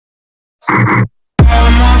All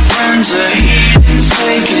my friends are heathens,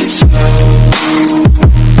 take it slow.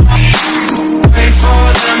 Wait for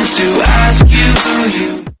them to ask you who you.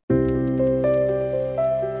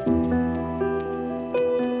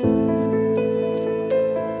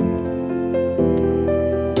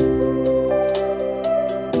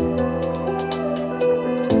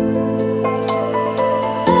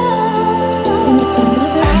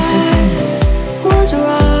 Was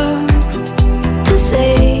wrong to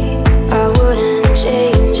say I wouldn't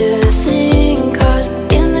change a thing, 'cause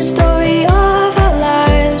in the story of our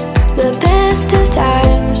lives, the best of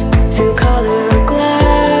times through color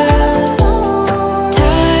glass.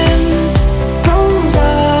 Time rolls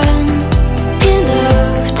on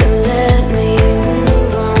enough to let me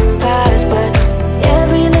move on past, but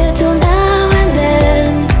every little now and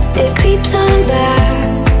then it creeps on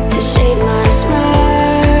back to shade my smile.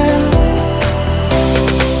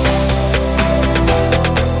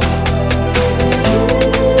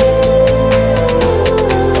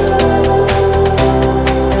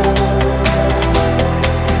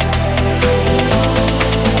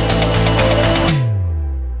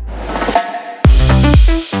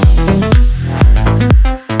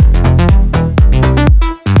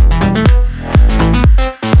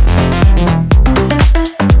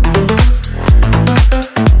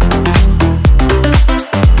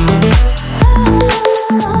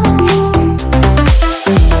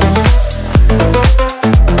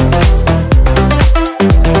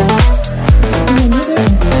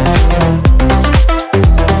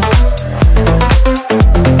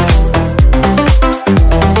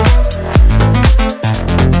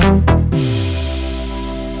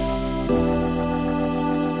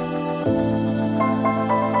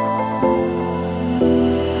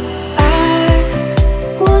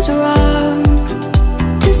 Was wrong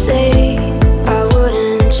to say I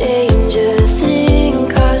wouldn't change a thing,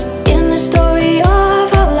 'cause in the story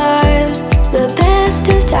of our lives, the best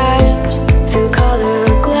of times through color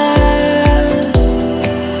glass.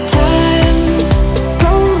 Time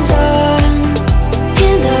rolls on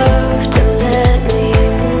enough to let me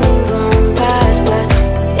move on past, but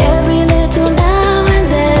every little now and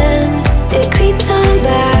then it creeps on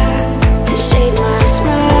back to shade my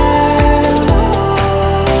smile.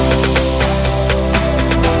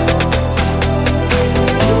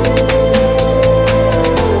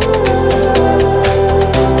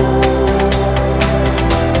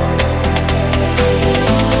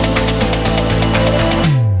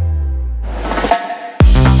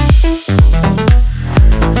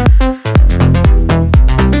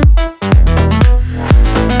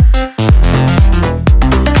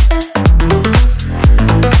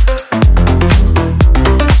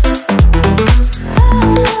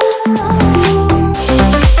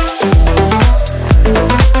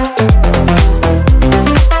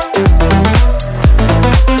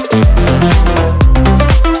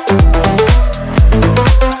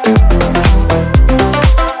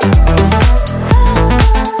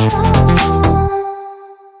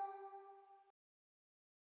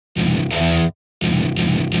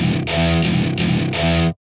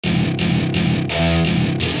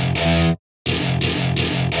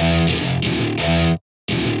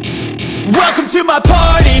 Welcome to my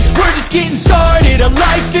party, we're just getting started. A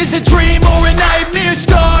life is a dream or a nightmare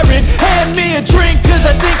scarring. Hand me a drink, cause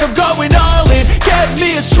I think I'm going all in. Get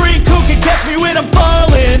me a shrink who can catch me when I'm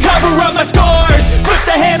falling. Cover up my scars, flip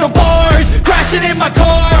the handlebars, crashing in my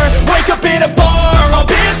car, wake up in a bar. I'll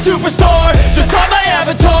be a superstar, just on my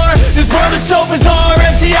avatar. This world is so bizarre,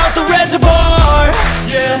 empty out the reservoir.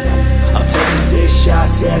 Yeah, I'm taking 6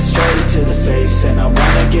 shots, yeah, straight to the face. And I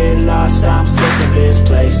wanna get lost, I'm sick of this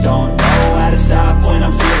place. Don't know how to stop when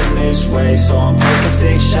I'm feeling this way. So I'm taking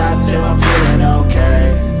 6 shots till I'm feeling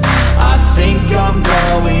okay. I think I'm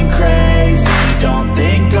going crazy, don't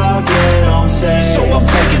think I'll get home safe. So I'm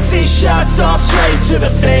taking 6 shots, all straight to the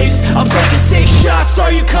face. I'm taking 6 shots,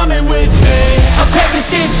 are you coming with me? I'm taking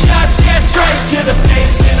 6 shots, yeah, straight to the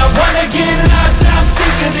face. And I wanna get lost, I'm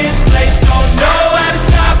sick of this place. Don't know how to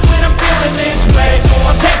stop when I'm feeling this way. So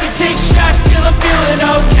I'm taking 6 shots till I'm feeling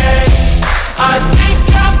okay. I think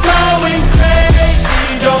I'm going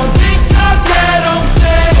crazy, don't think I'll get home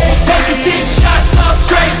safe. So I'm taking 6 shots, all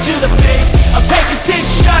straight to the face. I'm taking 6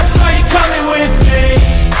 shots, are you coming with me?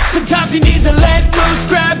 Sometimes you need to let loose,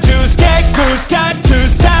 grab juice, get goose,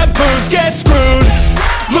 tattoos, taboos, get screwed.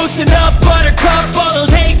 Loosen up, buttercup, all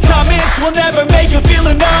those hate comments will never make you feel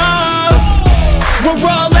enough. We're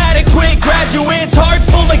all adequate graduates, heart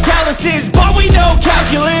full of calluses, but we know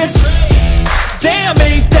calculus. Damn,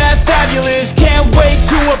 ain't that fabulous? Can't wait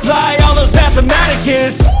to apply all those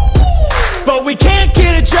mathematicus. But we can't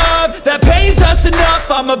get a job that pays us enough.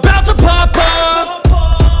 I'm about to pop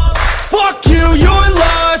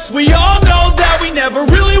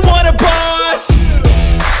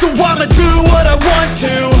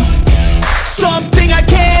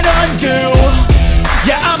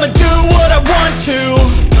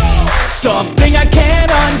something I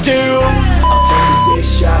can't undo. I'm taking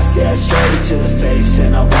 6 shots, yeah, straight to the face.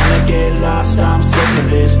 And I wanna get lost, I'm sick of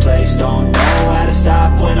this place. Don't know how to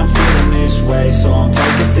stop when I'm feeling this way. So I'm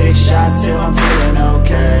taking 6 shots till I'm feeling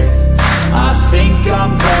okay. I think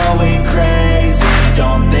I'm going crazy,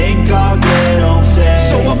 don't think I'll get home safe.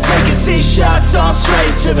 So I'm taking 6 shots, all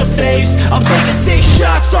straight to the face. I'm taking 6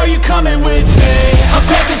 shots, are you coming with me? I'm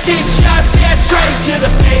taking 6 shots, yeah, straight to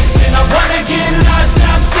the face. And I wanna get lost,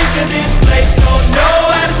 I'm sick of this place. Don't know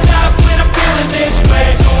how to stop when I'm feeling this way.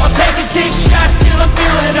 So I'm taking 6 shots till I'm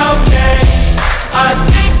feeling okay. I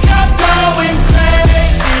think I'm going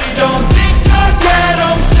crazy, don't think I'll get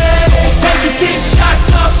home safe. So I'm taking 6 shots,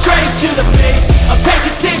 all straight to the face. I'm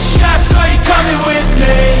taking 6 shots, are you coming with me?